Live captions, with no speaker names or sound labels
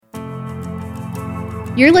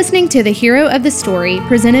You're listening to The Hero of the Story,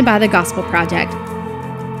 presented by the Gospel Project.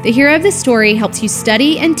 The Hero of the Story helps you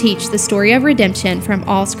study and teach the story of redemption from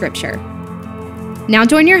all Scripture. Now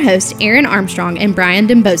join your hosts, Aaron Armstrong and Brian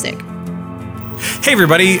Dembowczyk. Hey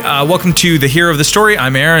everybody, welcome to The Hero of the Story.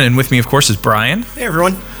 I'm Aaron, and with me, of course, is Brian. Hey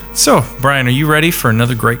everyone. So, Brian, are you ready for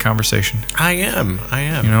another great conversation? I am.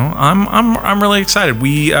 You know, I'm really excited.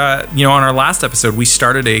 We, on our last episode, we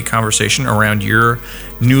started a conversation around your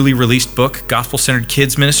newly released book, Gospel-Centered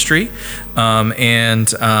Kids Ministry,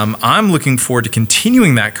 and I'm looking forward to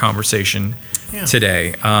continuing that conversation today.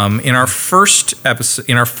 In our first episode,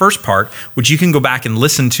 in our first part, which you can go back and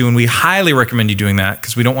listen to, and we highly recommend you doing that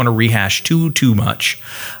because we don't want to rehash too much.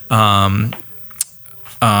 But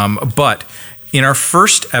in our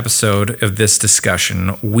first episode of this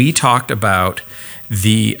discussion, we talked about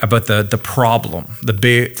the problem, the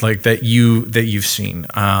big that you've seen.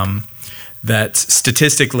 That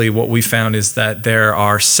statistically, what we found is that there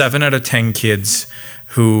are 7 out of 10 kids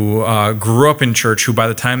who grew up in church who, by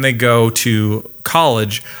the time they go to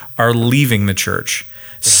college, are leaving the church.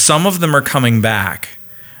 Some of them are coming back,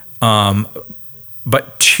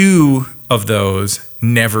 but 2 of those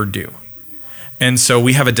never do. And so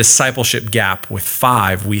we have a discipleship gap with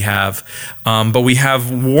 5. But we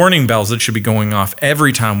have warning bells that should be going off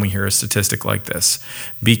every time we hear a statistic like this,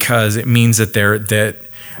 because it means that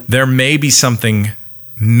there may be something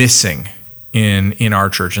missing in our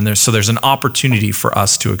church, and there's an opportunity for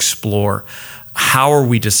us to explore how are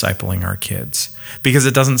we discipling our kids, because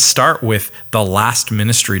it doesn't start with the last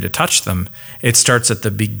ministry to touch them. It starts at the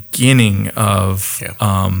beginning of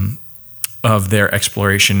their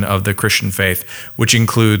exploration of the Christian faith, which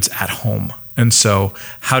includes at home. And so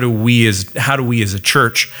how do we as a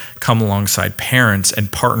church come alongside parents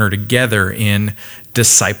and partner together in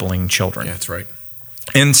discipling children? Yeah, that's right.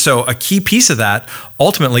 And so a key piece of that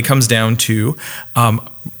ultimately comes down to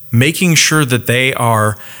making sure that they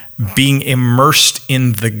are being immersed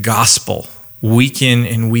in the gospel week in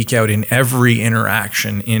and week out, in every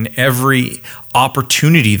interaction, in every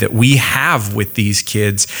opportunity that we have with these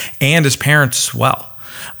kids, and as parents as well.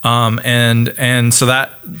 And so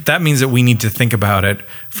that means that we need to think about it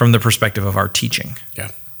from the perspective of our teaching.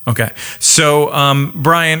 Yeah. Okay. So,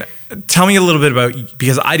 Brian, tell me a little bit about,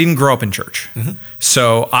 because I didn't grow up in church. Mm-hmm.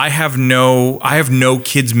 So I have no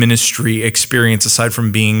kids ministry experience aside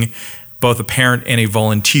from being both a parent and a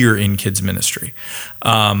volunteer in kids ministry.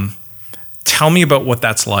 Tell me about what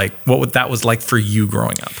that's like, what that was like for you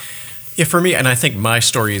growing up. Yeah, for me, and I think my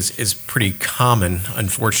story is pretty common,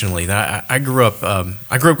 unfortunately. That I grew up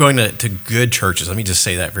going to good churches. Let me just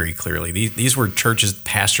say that very clearly. These were churches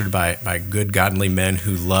pastored by good, godly men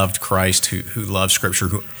who loved Christ, who loved Scripture,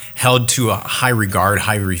 who held to a high regard,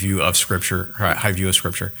 high view of Scripture.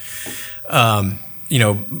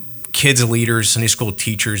 Kids leaders, Sunday school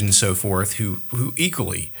teachers, and so forth, who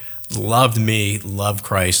equally loved me, loved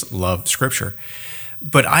Christ, loved Scripture.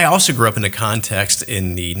 But I also grew up in a context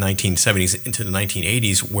in the 1970s into the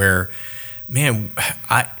 1980s where, man,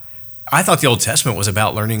 I thought the Old Testament was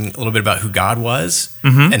about learning a little bit about who God was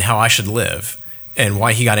and how I should live, and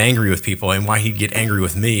why he got angry with people and why he'd get angry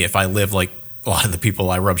with me if I lived like a lot of the people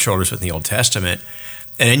I rubbed shoulders with in the Old Testament.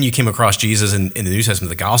 And then you came across Jesus in the New Testament,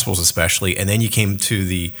 the Gospels especially, and then you came to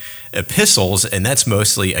the epistles, and that's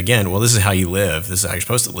mostly, again, well, this is how you live. This is how you're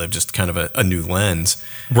supposed to live, just kind of a new lens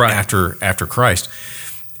after Christ.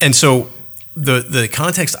 And so the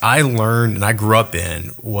context I learned and I grew up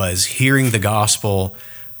in was hearing the gospel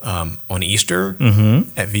on Easter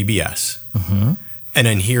at VBS, and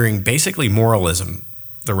then hearing basically moralism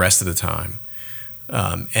the rest of the time.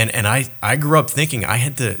 And I grew up thinking I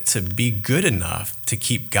had to be good enough to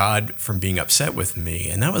keep God from being upset with me,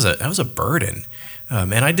 and that was a burden,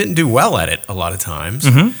 and I didn't do well at it a lot of times,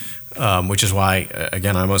 which is why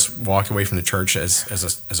again I almost walked away from the church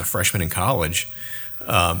as a freshman in college,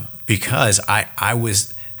 because I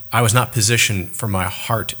was not positioned for my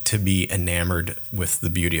heart to be enamored with the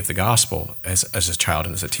beauty of the gospel as a child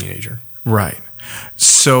and as a teenager. Right.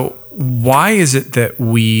 So why is it that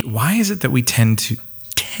we tend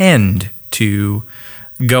to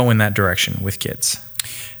go in that direction with kids?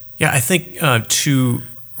 Yeah, I think 2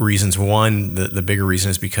 reasons. One, the bigger reason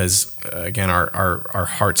is because again our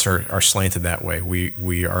hearts are slanted that way.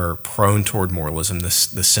 We are prone toward moralism, the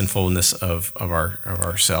sinfulness of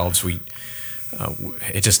ourselves.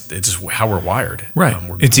 It's just how we're wired. Right.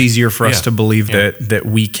 It's easier for us to believe that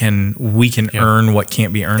we can earn what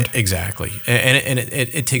can't be earned. Exactly. And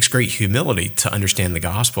it takes great humility to understand the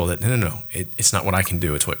gospel that no, it's not what I can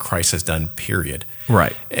do. It's what Christ has done, period.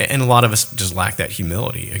 Right. And a lot of us just lack that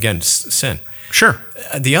humility. Again, sin. Sure.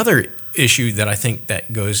 The other issue that I think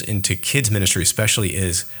that goes into kids ministry especially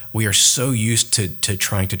is we are so used to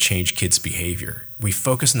trying to change kids' behavior. We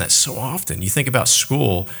focus on that so often. You think about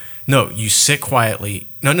school. No, you sit quietly.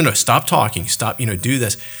 No, stop talking. Stop, do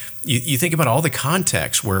this. You think about all the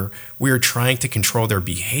contexts where we are trying to control their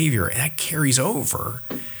behavior, and that carries over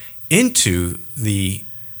into the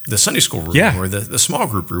Sunday school room or the small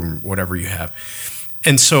group room, whatever you have.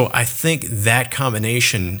 And so I think that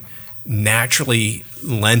combination naturally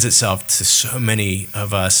lends itself to so many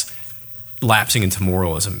of us lapsing into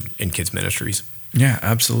moralism in kids' ministries. Yeah,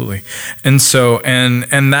 absolutely. And so,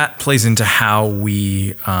 and that plays into how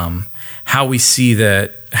we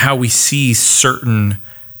see certain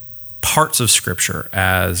parts of Scripture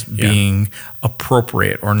as being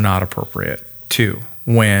appropriate or not appropriate too.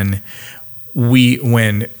 When we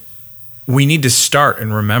need to start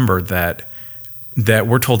and remember that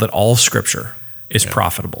we're told that all Scripture is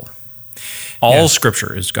profitable. All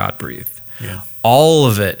Scripture is God-breathed. Yeah. All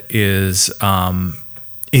of it is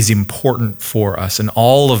important for us, and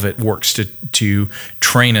all of it works to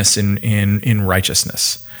train us in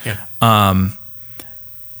righteousness. Yeah.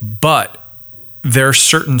 But there are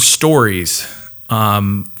certain stories,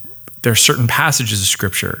 there are certain passages of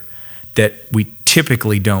Scripture that we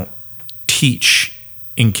typically don't teach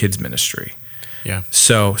in kids ministry. Yeah.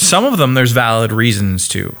 So some of them there's valid reasons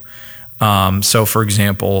to. So for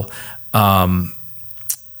example,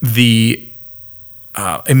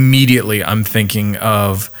 immediately I'm thinking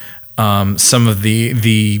of some of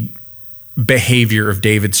the behavior of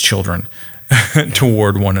David's children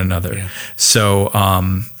toward one another. Yeah. So,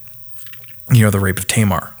 the rape of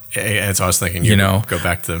Tamar. As I was thinking, go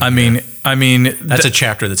back to. I mean, that's a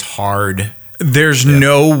chapter that's hard. There's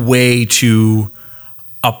no way to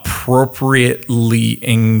appropriately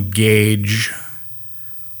engage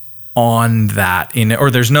on that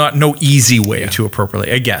or there's no easy way to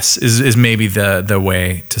appropriately, I guess, is maybe the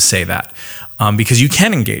way to say that, because you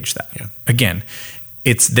can engage that. Yeah. Again,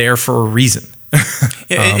 it's there for a reason.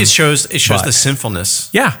 It shows the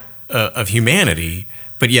sinfulness of humanity,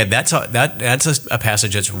 but that's a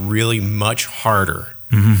passage that's really much harder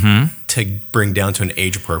to bring down to an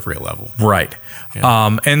age appropriate level. Right.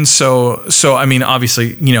 Yeah. And so I mean,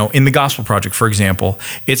 obviously, in the Gospel Project, for example,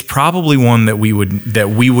 it's probably one that we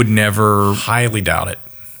would never highly doubt it.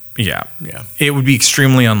 Yeah. Yeah. It would be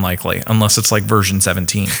extremely unlikely unless it's like version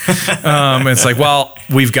 17. It's like, well,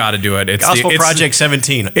 we've got to do it. It's Gospel Project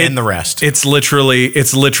 17 and the rest. It's literally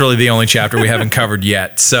the only chapter we haven't covered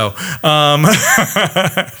yet. So,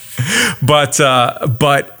 but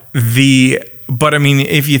I mean,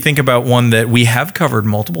 if you think about one that we have covered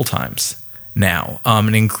multiple times now,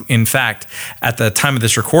 and in fact, at the time of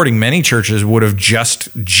this recording, many churches would have just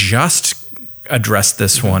addressed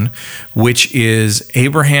this one, which is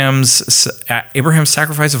Abraham's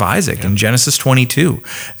sacrifice of Isaac in Genesis 22.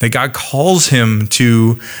 That God calls him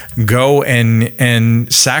to go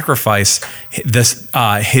and sacrifice this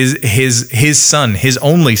his son, his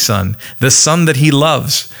only son, the son that he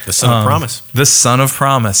loves, the son of promise, the son of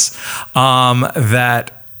promise.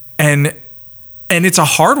 And it's a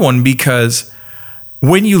hard one because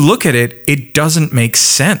when you look at it, it doesn't make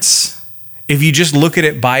sense. If you just look at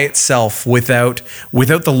it by itself without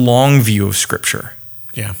the long view of Scripture.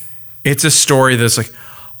 Yeah. It's a story that's like,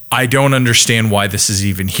 I don't understand why this is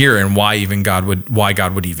even here and why God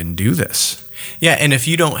would even do this. Yeah, and if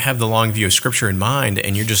you don't have the long view of Scripture in mind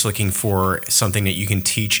and you're just looking for something that you can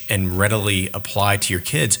teach and readily apply to your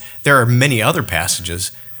kids, there are many other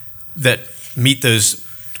passages that meet those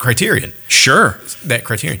criterion. Sure. That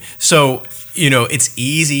criterion. So, it's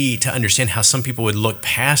easy to understand how some people would look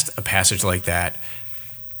past a passage like that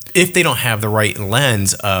if they don't have the right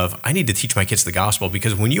lens of, I need to teach my kids the gospel,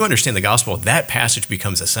 because when you understand the gospel, that passage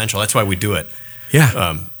becomes essential. That's why we do it.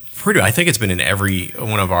 Yeah. I think it's been in every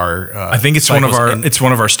one of our I think it's one of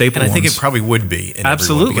our staple ones. And I think ones. it probably would be in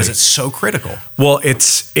Absolutely, because it's so critical. Well,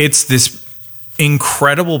 it's this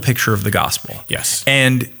incredible picture of the gospel. Yes.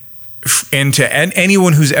 And to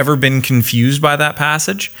anyone who's ever been confused by that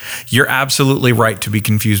passage, you're absolutely right to be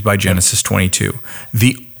confused by Genesis 22.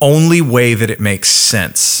 The only way that it makes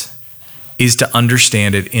sense is to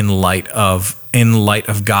understand it in light of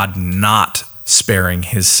God not sparing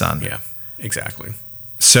his son. Yeah, exactly.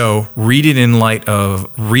 So read it in light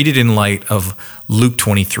of Luke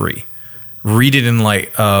 23. Read it in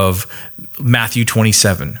light of Matthew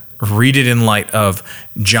 27. Read it in light of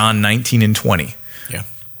John 19 and 20. Yeah.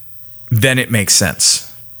 Then it makes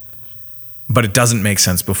sense. But it doesn't make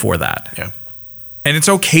sense before that. Yeah. And it's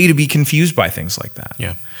okay to be confused by things like that.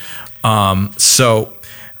 Yeah.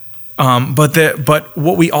 But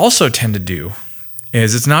what we also tend to do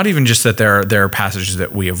is it's not even just that there are passages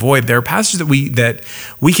that we avoid. There are passages that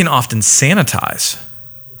we can often sanitize.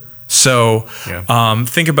 So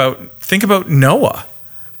think about Noah,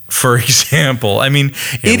 for example. I mean,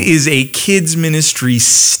 it is a kids ministry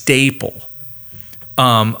staple.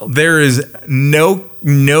 There is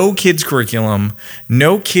no kids curriculum,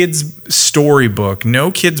 no kids storybook,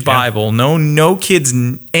 no kids Bible, no kids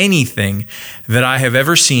anything that I have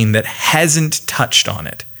ever seen that hasn't touched on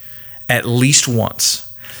it at least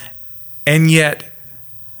once. And yet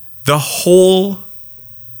the whole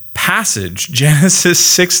passage,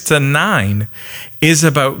 Genesis 6-9, is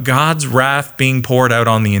about God's wrath being poured out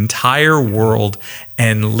on the entire world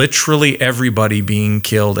and literally everybody being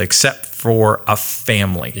killed except for a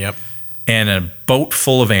family and a boat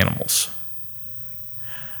full of animals.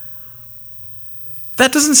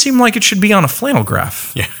 That doesn't seem like it should be on a flannel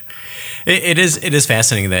graph. Yeah. It is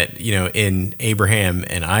fascinating that, in Abraham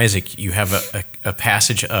and Isaac, you have a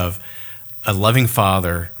passage of a loving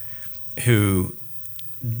father who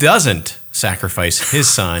doesn't sacrifice his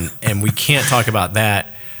son, and we can't talk about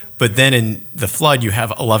that. But then in the flood, you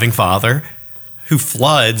have a loving father who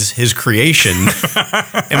floods his creation,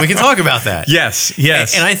 and we can talk about that. Yes.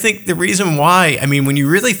 And I think the reason why, when you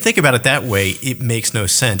really think about it that way, it makes no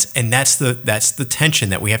sense, and that's the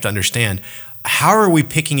tension that we have to understand. How are we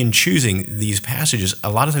picking and choosing these passages?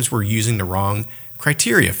 A lot of times we're using the wrong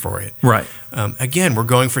criteria for it. Right. Again, we're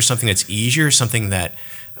going for something that's easier, something that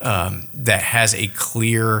has a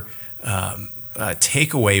clear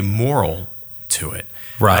takeaway moral to it.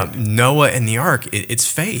 Right. Noah and the ark, it's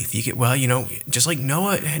faith. Just like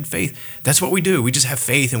Noah had faith, that's what we do. We just have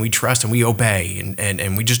faith and we trust and we obey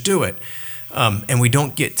and we just do it. And we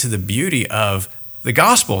don't get to the beauty of the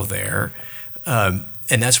gospel there. And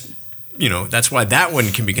that's why that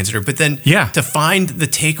one can be considered. But then to find the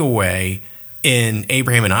takeaway in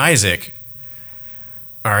Abraham and Isaac,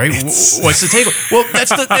 all right, what's the takeaway? Well,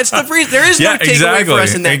 that's the reason. There is no takeaway for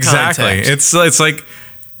us in that context. It's like,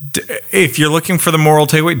 if you're looking for the moral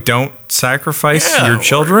takeaway, don't sacrifice your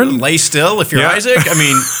children. Lay still if you're Isaac.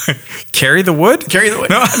 Carry the wood.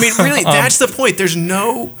 No. Really, that's the point. There's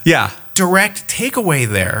no direct takeaway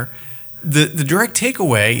there. The direct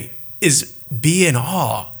takeaway is be in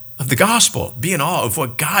awe of the gospel. Be in awe of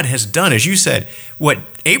what God has done. As you said, what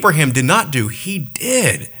Abraham did not do, he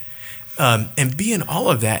did. And be in all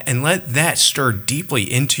of that and let that stir deeply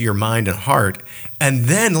into your mind and heart. And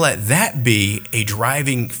then let that be a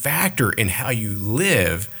driving factor in how you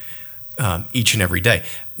live each and every day.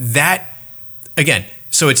 That, again,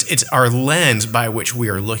 so it's our lens by which we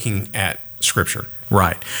are looking at Scripture.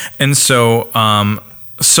 Right. And so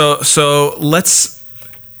let's,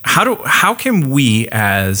 how can we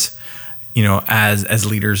as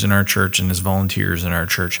leaders in our church and as volunteers in our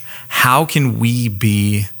church, how can we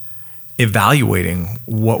be evaluating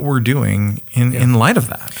what we're doing in light of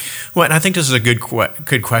that? Well, and I think this is a good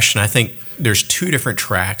question. I think there's two different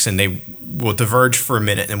tracks, and they will diverge for a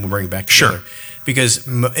minute, and we'll bring it back together. Sure. Because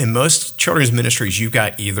in most children's ministries, you've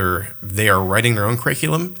got either they are writing their own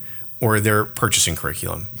curriculum or they're purchasing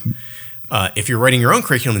curriculum. If you're writing your own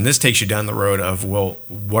curriculum, then this takes you down the road of, well,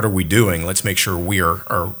 what are we doing? Let's make sure we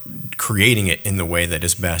are creating it in the way that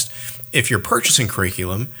is best. If you're purchasing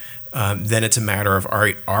curriculum, then it's a matter of, all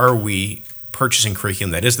right, are we purchasing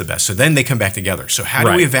curriculum that is the best? So then they come back together. So how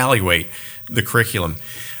do we evaluate the curriculum?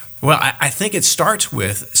 Well, I think it starts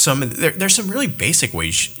with there's some really basic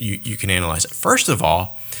ways you can analyze it. First of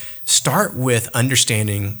all, start with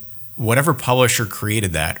understanding whatever publisher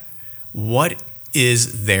created that, what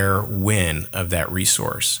is their win of that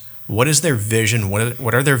resource? What is their vision?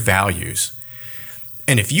 What are their values?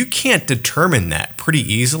 And if you can't determine that pretty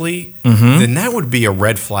easily, then that would be a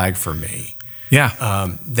red flag for me.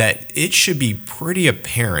 Yeah. That it should be pretty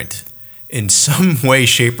apparent in some way,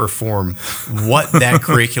 shape, or form what that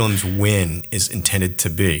curriculum's win is intended to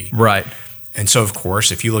be. Right. And so, of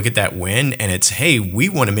course, if you look at that win and it's, hey, we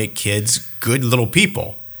want to make kids good little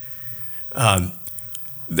people, that's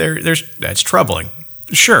troubling.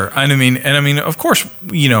 Sure. And I mean, of course,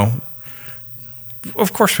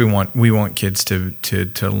 of course we want kids to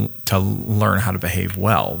learn how to behave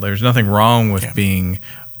well. There's nothing wrong with being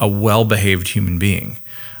a well-behaved human being,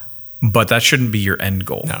 but that shouldn't be your end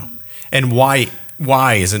goal. No. And why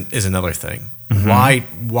is another thing.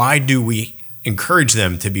 Why do we encourage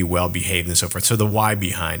them to be well behaved and so forth. So the why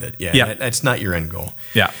behind it, that's not your end goal.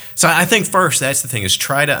 Yeah. So I think first, that's the thing, is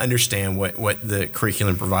try to understand what the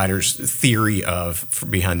curriculum provider's theory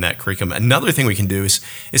behind that curriculum. Another thing we can do is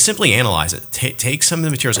simply analyze it. Take some of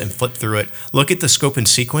the materials and flip through it. Look at the scope and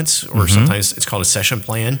sequence, or sometimes it's called a session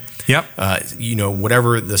plan. Yep.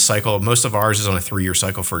 Whatever the cycle. Most of ours is on a 3-year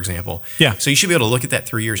cycle, for example. Yeah. So you should be able to look at that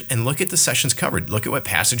 3 years and look at the sessions covered. Look at what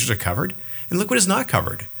passages are covered, and look what is not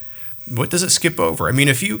covered. What does it skip over? I mean,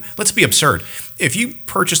 let's be absurd. If you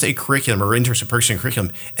purchased a curriculum or are interested in purchasing a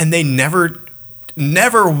curriculum and they never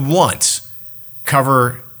once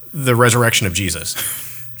cover the resurrection of Jesus,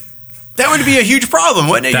 that would be a huge problem,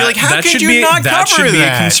 wouldn't it? You're like, how could you not cover that? That should be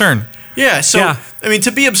a concern. Yeah. So, I mean,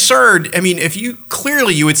 to be absurd, I mean, if you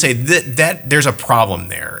would say that there's a problem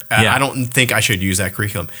there. I don't think I should use that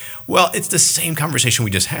curriculum. Well, it's the same conversation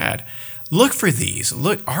we just had. Look for these.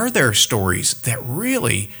 Are there stories that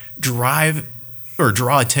really drive or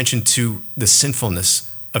draw attention to the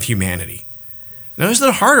sinfulness of humanity? Now, those are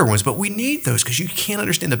the harder ones, but we need those because you can't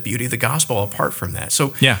understand the beauty of the gospel apart from that.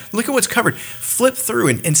 So look at what's covered. Flip through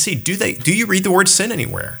and see, do you read the word sin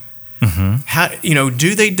anywhere? How,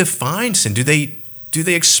 do they define sin? Do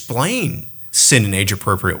they explain sin in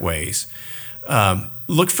age-appropriate ways?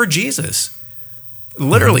 Look for Jesus.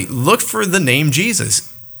 Literally, look for the name Jesus.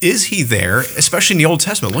 Is he there, especially in the Old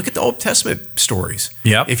Testament? Look at the Old Testament stories.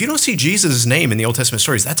 Yep. If you don't see Jesus' name in the Old Testament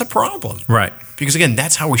stories, that's a problem. Right. Because again,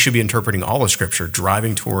 that's how we should be interpreting all of Scripture,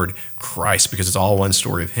 driving toward Christ, because it's all one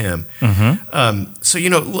story of him. So,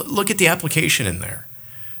 look at the application in there.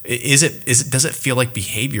 Does it feel like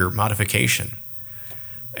behavior modification?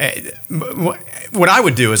 What I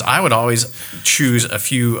would do is I would always choose a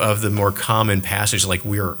few of the more common passages, like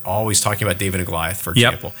we are always talking about David and Goliath, for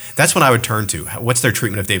example. That's when I would turn to. What's their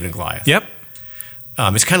treatment of David and Goliath? Yep.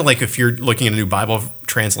 It's kind of like if you're looking at a new Bible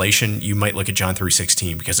translation, you might look at John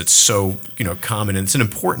 3:16 because it's so common, and it's an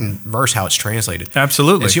important verse how it's translated.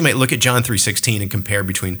 Absolutely. And so you might look at John 3:16 and compare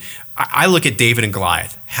between. I look at David and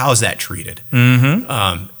Goliath. How is that treated?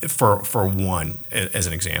 For one, as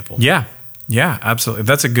an example. Yeah. Yeah, absolutely.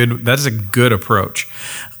 That is a good approach.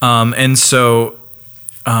 So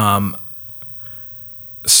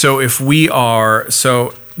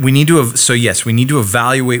we need to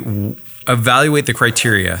evaluate the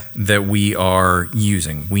criteria that we are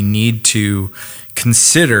using. We need to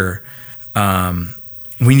consider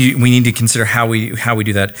we need to consider how we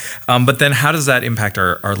do that. But then how does that impact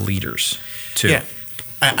our leaders too? Yeah.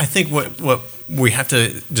 I think what we have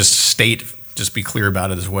to just be clear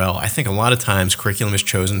about it as well. I think a lot of times curriculum is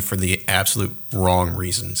chosen for the absolute wrong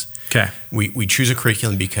reasons. Okay. We choose a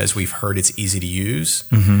curriculum because we've heard it's easy to use.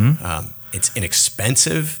 It's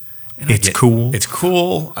inexpensive. It's cool. It's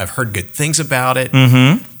cool. I've heard good things about it.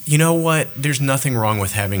 You know what? There's nothing wrong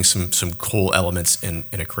with having some cool elements in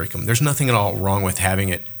a curriculum. There's nothing at all wrong with having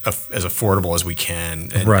it as affordable as we can,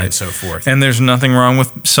 and so forth. And there's nothing wrong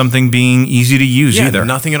with something being easy to use either.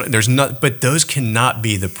 But those cannot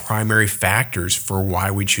be the primary factors for why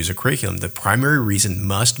we choose a curriculum. The primary reason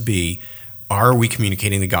must be, are we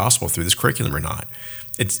communicating the gospel through this curriculum or not?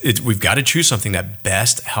 We've got to choose something that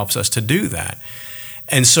best helps us to do that.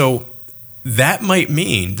 And so that might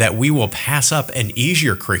mean that we will pass up an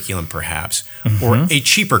easier curriculum perhaps, or a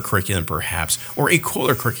cheaper curriculum perhaps, or a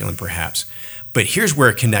cooler curriculum perhaps. But here's where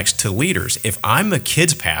it connects to leaders. If I'm a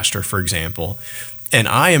kids pastor, for example, and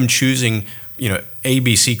I am choosing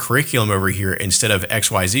ABC curriculum over here instead of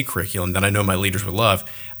XYZ curriculum that I know my leaders would love,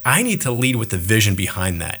 I need to lead with the vision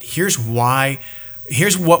behind that. Here's what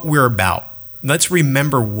we're about. Let's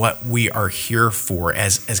remember what we are here for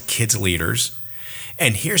as kids leaders.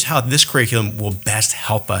 And here's how this curriculum will best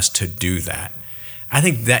help us to do that. I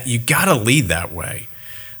think that you got to lead that way.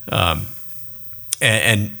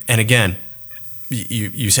 And again,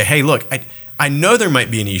 you say, hey, look, I know there might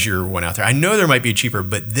be an easier one out there. I know there might be a cheaper,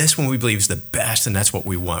 but this one we believe is the best, and that's what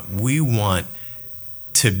we want. We want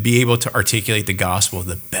to be able to articulate the gospel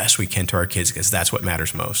the best we can to our kids, because that's what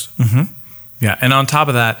matters most. Yeah, and on top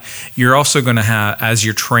of that, you're also going to have, as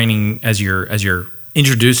you're training, as you're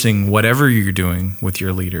introducing whatever you're doing with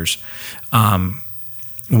your leaders,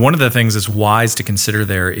 one of the things that's wise to consider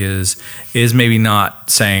there is maybe not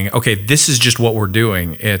saying, okay, this is just what we're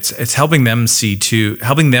doing. It's helping them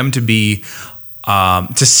to be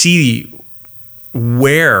to see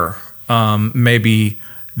where maybe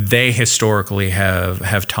they historically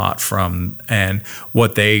have taught from, and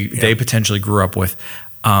what they potentially grew up with,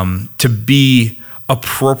 to be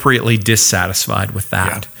appropriately dissatisfied with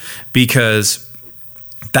that, because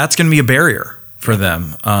that's going to be a barrier for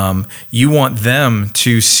them. You want them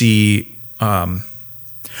to see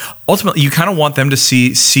Ultimately, you kind of want them to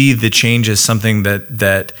see the change as something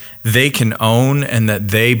that they can own and that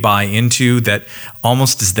they buy into, that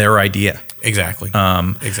almost is their idea. Exactly.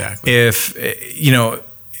 Exactly. If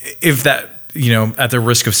that, at the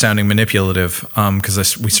risk of sounding manipulative,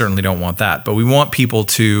 because we certainly don't want that, but we want people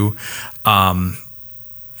to,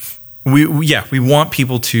 we want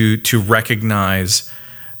people to recognize,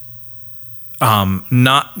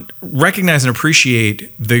 not recognize and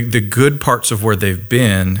appreciate the good parts of where they've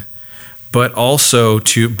been, but also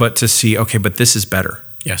to see, okay, but this is better.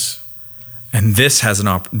 Yes. And this has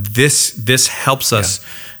this helps us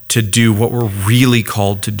to do what we're really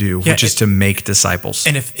called to do, which is to make disciples.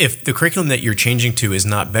 And if the curriculum that you're changing to is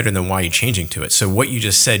not better, then why are you changing to it? So what you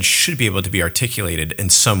just said should be able to be articulated in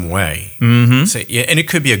some way. Mm-hmm. And it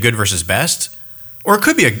could be a good versus best, or it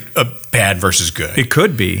could be a bad versus good. It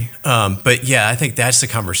could be. But yeah, I think that's the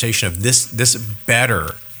conversation of this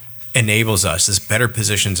better enables us, this better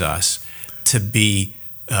positions us to be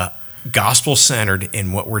gospel-centered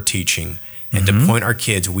in what we're teaching, and to point our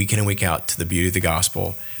kids week in and week out to the beauty of the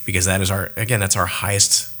gospel, because that is that's our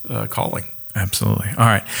highest calling. Absolutely. All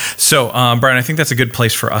right. So, Brian, I think that's a good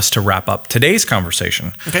place for us to wrap up today's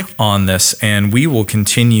conversation on this, and we will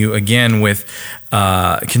continue again in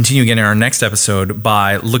our next episode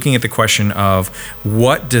by looking at the question of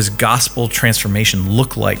what does gospel transformation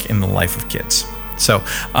look like in the life of kids. So,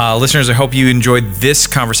 listeners, I hope you enjoyed this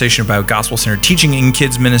conversation about gospel-centered teaching in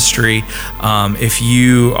kids ministry. If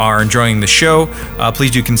you are enjoying the show,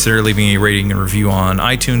 please do consider leaving a rating and review on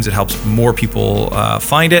iTunes. It helps more people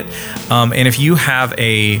find it. And if you have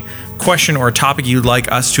a question or a topic you'd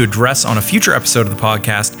like us to address on a future episode of the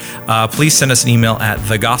podcast, please send us an email at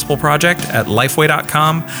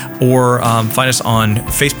thegospelproject@lifeway.com, or find us on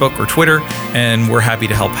Facebook or Twitter, and we're happy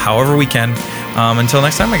to help however we can. Until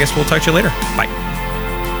next time, I guess we'll talk to you later. Bye.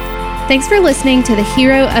 Thanks for listening to The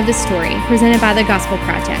Hero of the Story, presented by the Gospel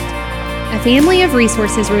Project, a family of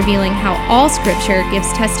resources revealing how all Scripture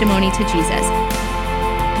gives testimony to Jesus.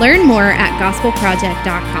 Learn more at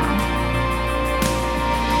gospelproject.com.